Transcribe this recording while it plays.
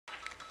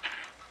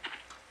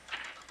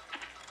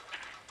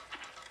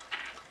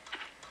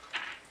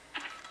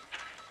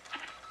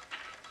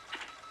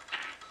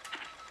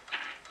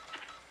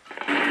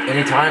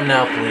Any time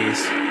now,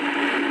 please.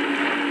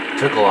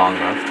 Took a long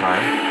enough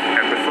time.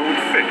 Episode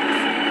 6.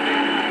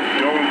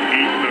 Don't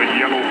eat the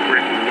yellow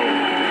brick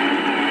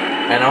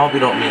road. And I hope you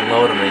don't mean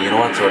load in a you know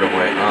what sort of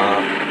way.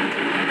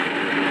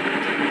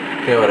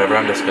 Okay, whatever,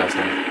 I'm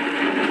disgusting.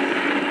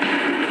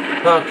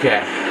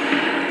 Okay.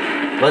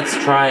 Let's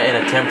try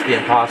and attempt the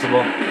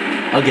impossible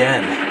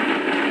again.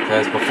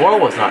 Because before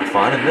was not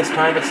fun, and this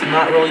time it's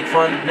not really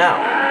fun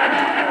now.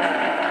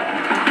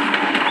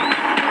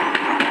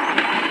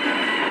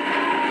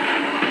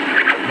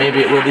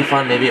 Maybe it will be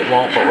fun, maybe it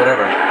won't, but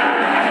whatever.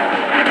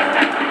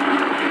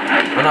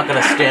 I'm not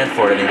gonna stand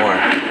for it anymore.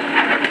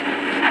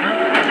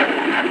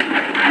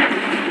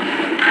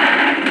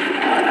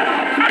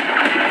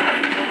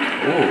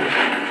 Ooh.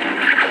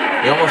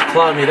 He almost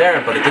clawed me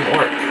there, but it didn't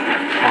work.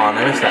 Aw,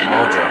 I missed that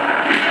mojo.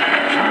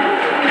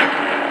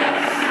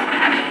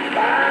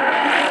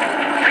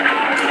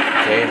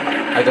 Okay,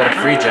 I got a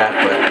free jack,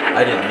 but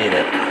I didn't need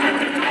it.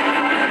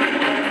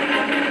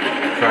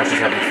 Crash is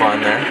having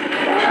fun there.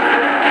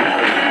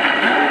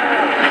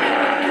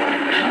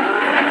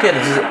 Okay,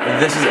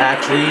 this is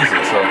actually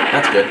easy, so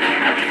that's good.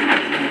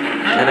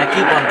 And I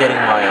keep on getting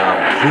my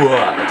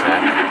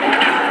attack,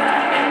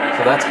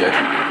 so that's good.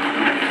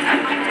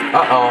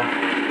 Uh-oh,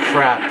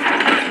 crap,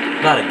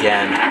 not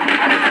again.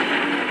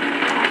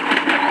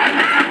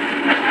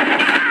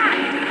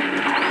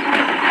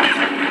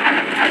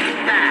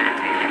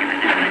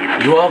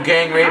 You all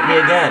gang rape me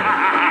again.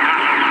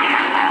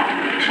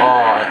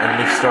 Oh, and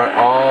we start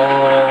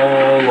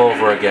all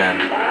over again,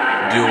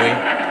 do we?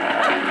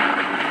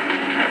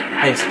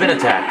 Hey, spin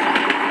attack.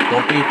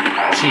 Don't be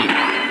cheap.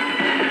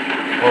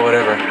 Or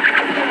whatever.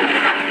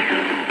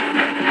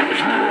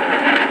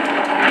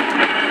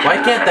 Why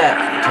can't that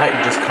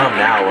Titan just come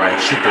now where I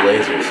shoot the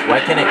lasers?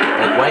 Why can't he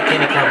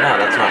come now?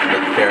 That's not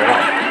fair at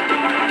all.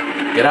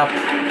 Get up.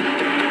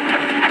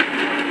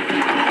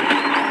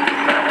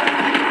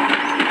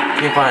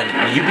 Okay, fine.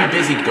 You be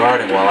busy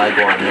guarding while I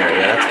go on here.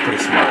 Yeah, that's pretty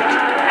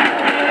smart.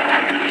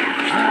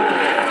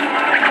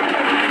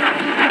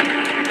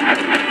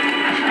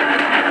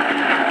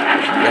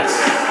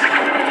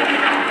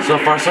 So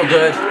far, so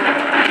good.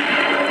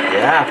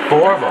 Yeah,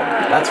 4 of them.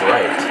 That's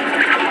right.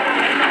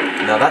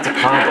 Now that's a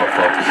combo,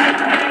 folks.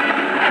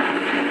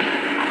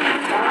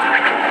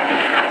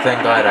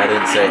 Thank God I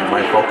didn't say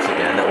my folks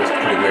again. That was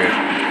pretty weird.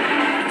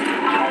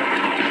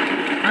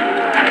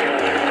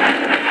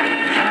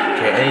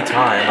 Okay,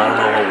 anytime. I don't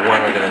know when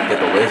we're gonna get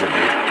the laser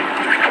beam.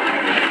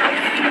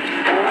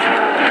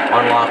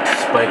 Unlocked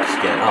spike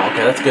skin. Oh,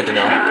 okay, that's good to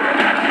know.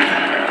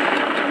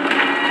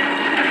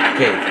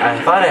 Okay, I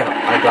thought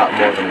I got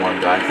more than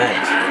one guy,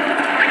 thanks.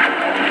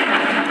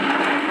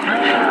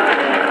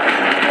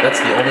 That's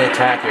the only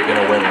attack you're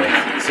gonna win with,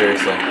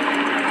 seriously.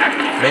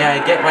 May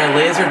I get my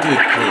laser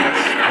dude, please?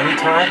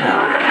 Anytime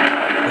now.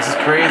 This is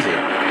crazy.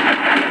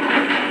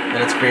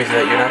 And it's crazy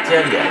that you're not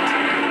dead yet.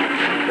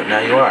 But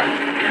now you are.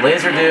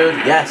 Laser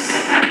dude, yes!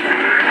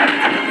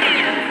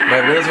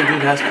 My laser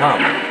dude has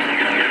come.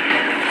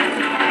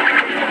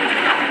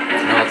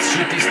 Now let's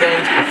shoot these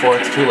things before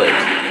it's too late.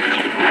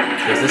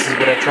 Because this is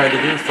what I tried to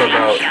do for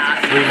about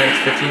 3 minutes,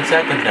 15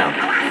 seconds now.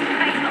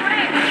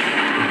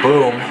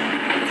 Boom.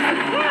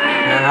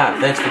 Haha,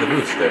 thanks for the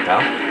boost there, pal.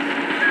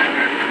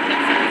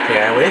 Okay,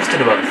 I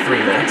wasted about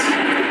 3 minutes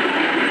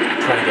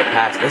trying to get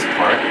past this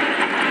part.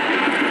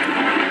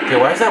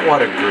 Okay, why is that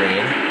water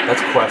green?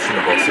 That's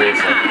questionable,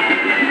 seriously.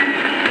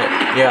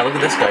 Yeah, look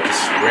at this guy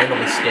just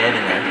randomly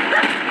standing there.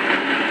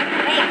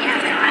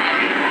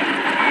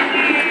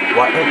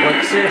 Why,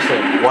 like,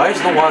 seriously, why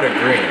is the water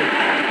green?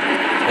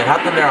 And how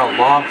come there are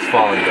logs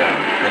falling down?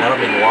 And I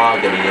don't mean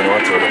log in a you know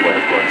what sort of way,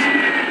 of course.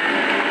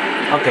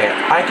 Okay,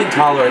 I can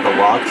tolerate the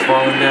logs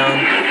falling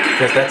down,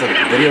 because that's a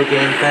video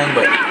game thing,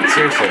 but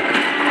seriously,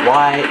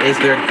 why is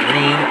there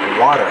green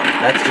water?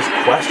 That's just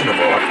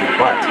questionable up your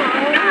butt.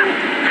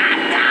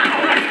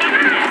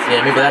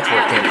 Yeah, maybe that's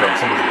where it came from,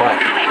 someone's butt.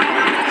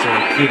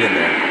 Someone peed in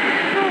there.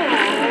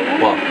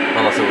 Well,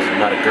 unless it was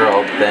not a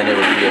girl, then it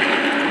would be a...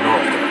 no...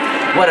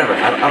 Whatever,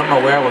 I don't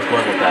know where I was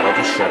going with that, I'll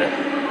just shut it.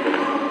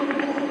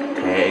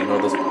 Okay, ignore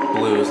those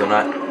blues. I'm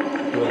not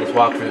doing this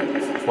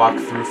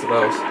walkthrough for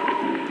those.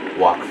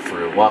 Walk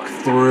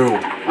through.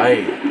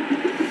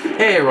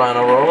 Hey,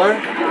 Rhino Roller.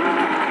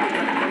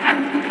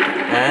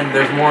 And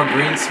there's more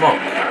green smoke.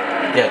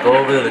 Yeah, go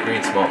over to the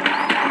green smoke.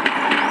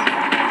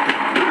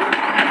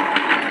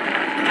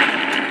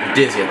 I'm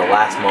dizzy at the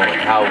last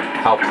moment. How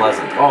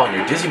pleasant. Oh, and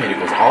your dizzy meter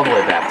goes all the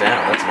way back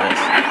down. That's nice.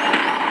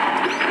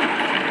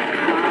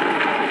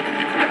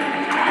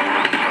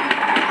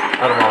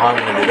 I don't know how I'm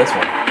gonna do this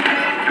one.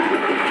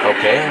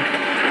 Okay,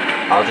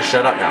 I'll just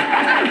shut up now.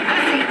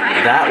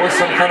 That was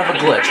some kind of a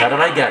glitch. How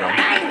did I get him?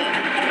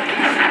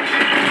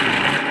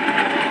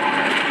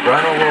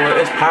 Rhino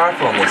Roller is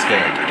powerful in this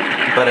game,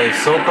 but I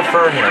so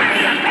prefer him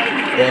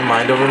in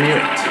Mind Over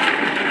Mutant,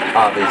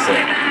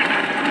 obviously.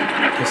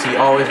 Because he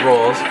always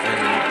rolls, and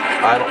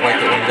I don't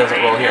like it when he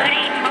doesn't roll here.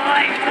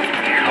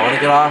 I want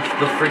to get off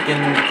the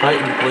freaking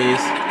Titan,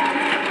 please.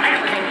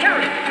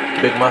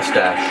 Big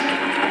mustache.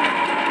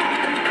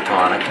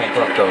 Oh, and I can't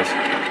collect those.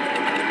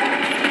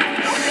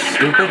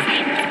 stupid?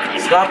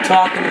 Stop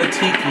talking to the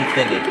tiki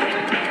thingy.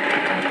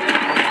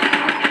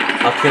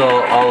 I'll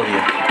kill all of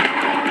you.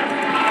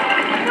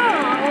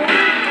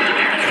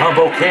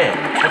 Combo King.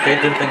 Okay,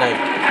 good thing I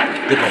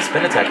did my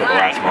spin attack at the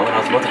last moment. I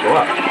was about to go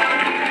up.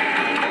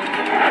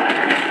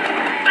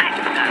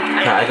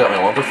 I got my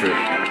Wumpa Fruit,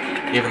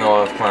 even though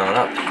I was climbing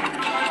up.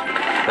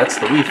 That's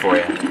the Wii for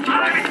you.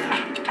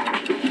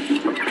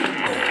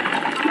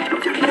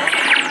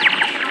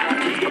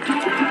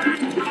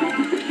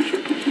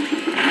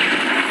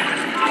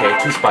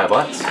 Okay, 2 Spy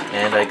Bots,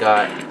 and I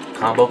got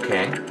Combo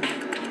King.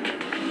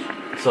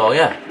 So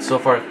yeah, so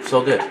far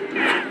so good.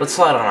 Let's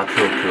slide on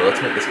Aku.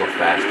 Let's make this go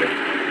faster.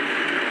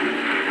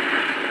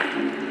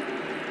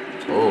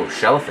 Oh,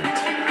 Shellphant.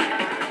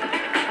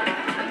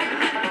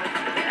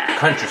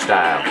 Country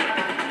style.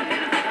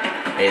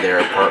 Hey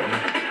there, partner.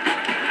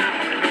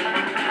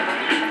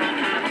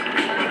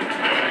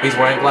 He's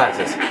wearing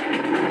glasses.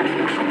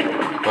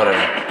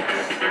 Whatever.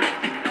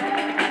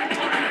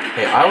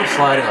 Hey, I was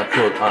sliding on a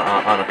Aku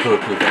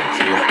thing, dude.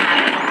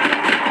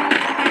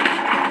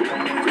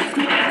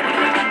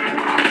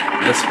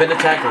 The spin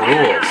attack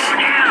rules.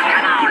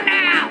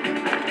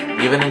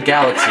 Even in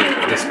Galaxy,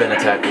 the spin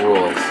attack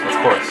rules, of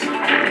course.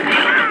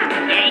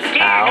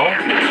 Ow.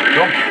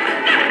 Don't.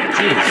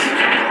 Jeez.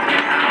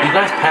 You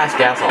guys pass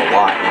gas a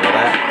lot, you know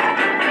that?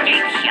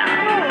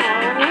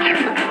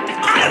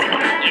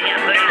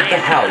 What the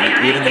hell? You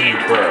eat and then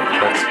you burp.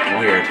 That's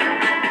weird.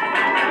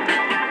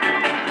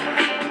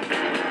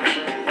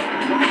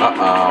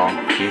 Uh-oh.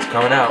 He's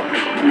coming out.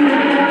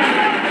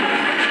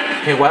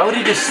 Okay, why would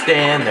he just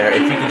stand there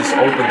if he can just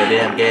open the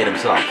damn gate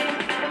himself?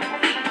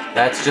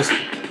 That's just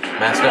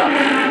messed up.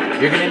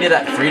 You're gonna need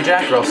that free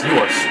jack or else you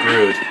are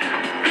screwed.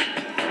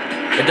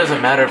 It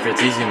doesn't matter if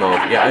it's easy mode.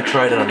 Yeah, I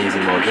tried it on easy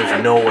mode. There's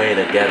no way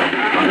to get him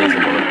on easy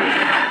mode.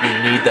 You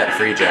need that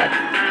free jack.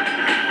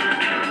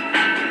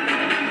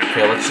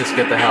 Okay, let's just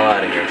get the hell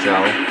out of here,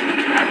 shall we?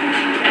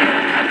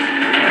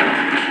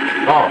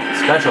 Oh,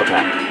 special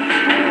attack.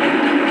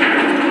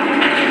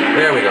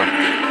 There we go.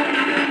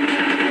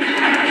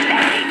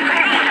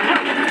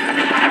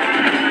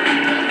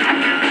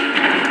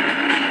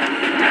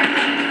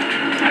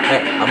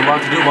 Hey, I'm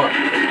about to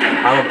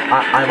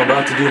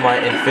do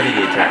my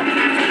infinity attack.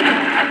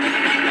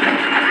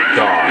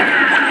 Die.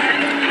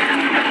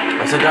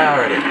 I said die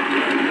already.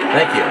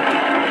 Thank you.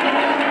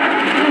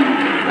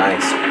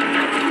 Nice.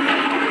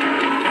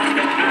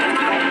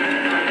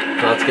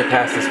 So let's get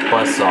past this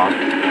buzzsaw.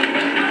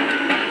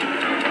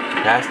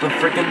 Past the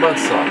freaking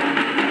buzzsaw.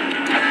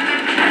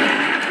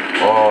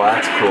 Oh,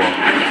 that's cool.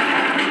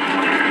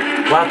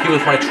 Whack you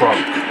with my trunk.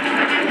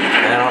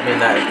 And I don't mean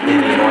that in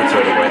any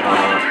sort of way.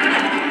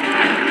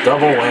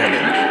 Double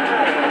whammy.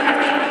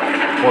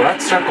 Well,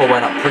 that circle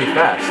went up pretty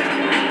fast.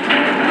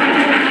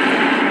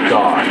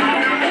 God.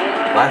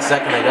 Last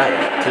second I got you,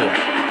 too.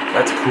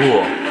 That's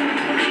cool.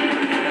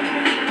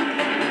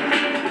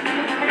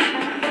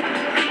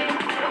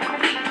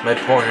 My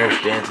poor nerves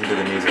dancing to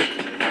the music.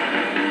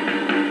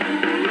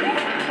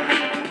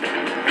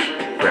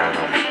 Brown.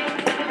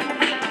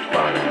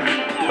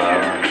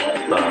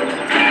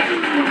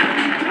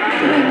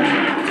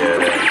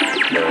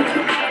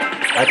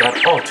 I got,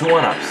 oh, 2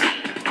 1-ups.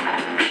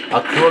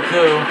 Aku.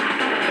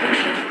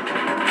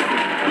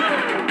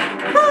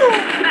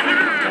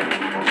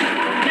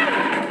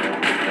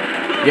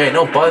 Yeah,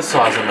 no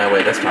buzzsaws in my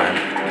way this time.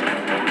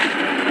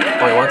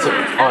 Oh, you want some?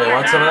 Oh, you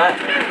want some of that?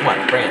 Come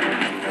on, bring it.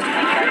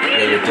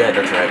 Yeah, you're dead.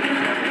 That's right.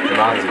 Your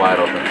mouth is wide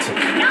open.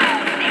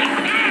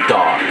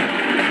 Dog.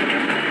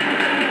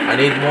 I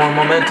need more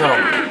momentum,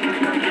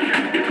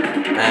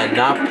 and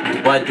not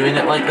by doing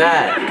it like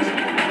that.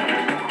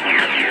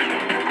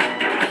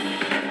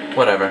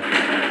 Whatever.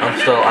 I'm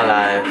still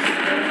alive.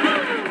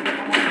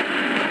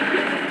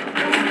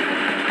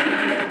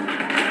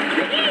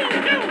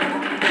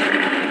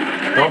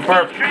 Don't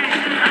burp.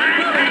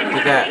 Look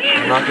at that.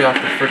 I'll knock you off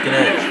the freaking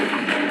edge.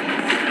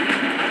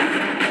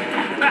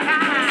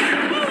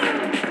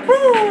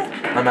 Woo!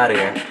 I'm out of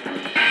here.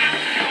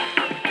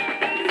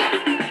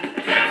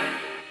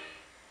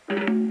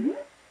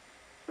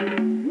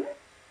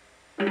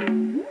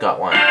 Got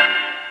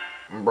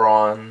 1.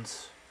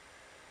 Bronze.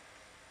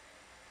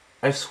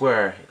 I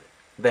swear,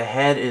 the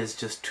head is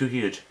just too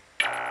huge.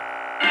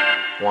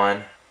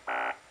 1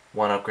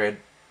 upgrade.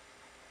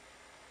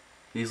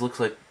 These looks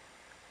like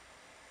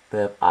they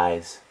have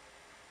eyes.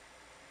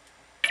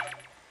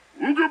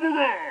 Ooga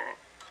booga!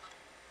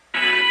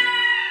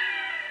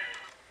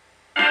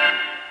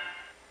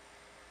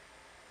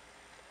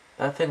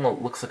 That thing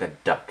looks like a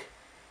duck.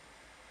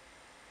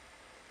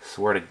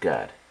 Swear to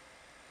God.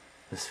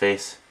 His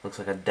face looks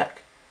like a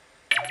duck.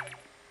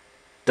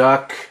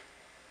 Duck!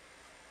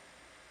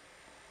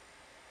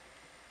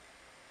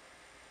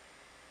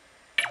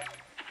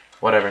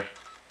 Whatever.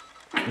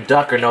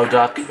 Duck or no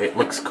duck, it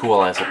looks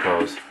cool, I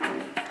suppose.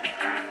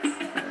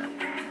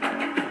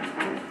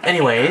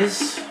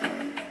 Anyways,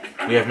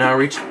 we have now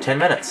reached 10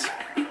 minutes.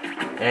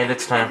 And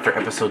it's time for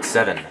episode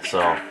 7,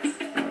 so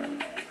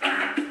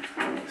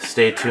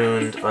stay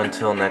tuned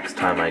until next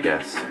time, I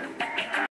guess.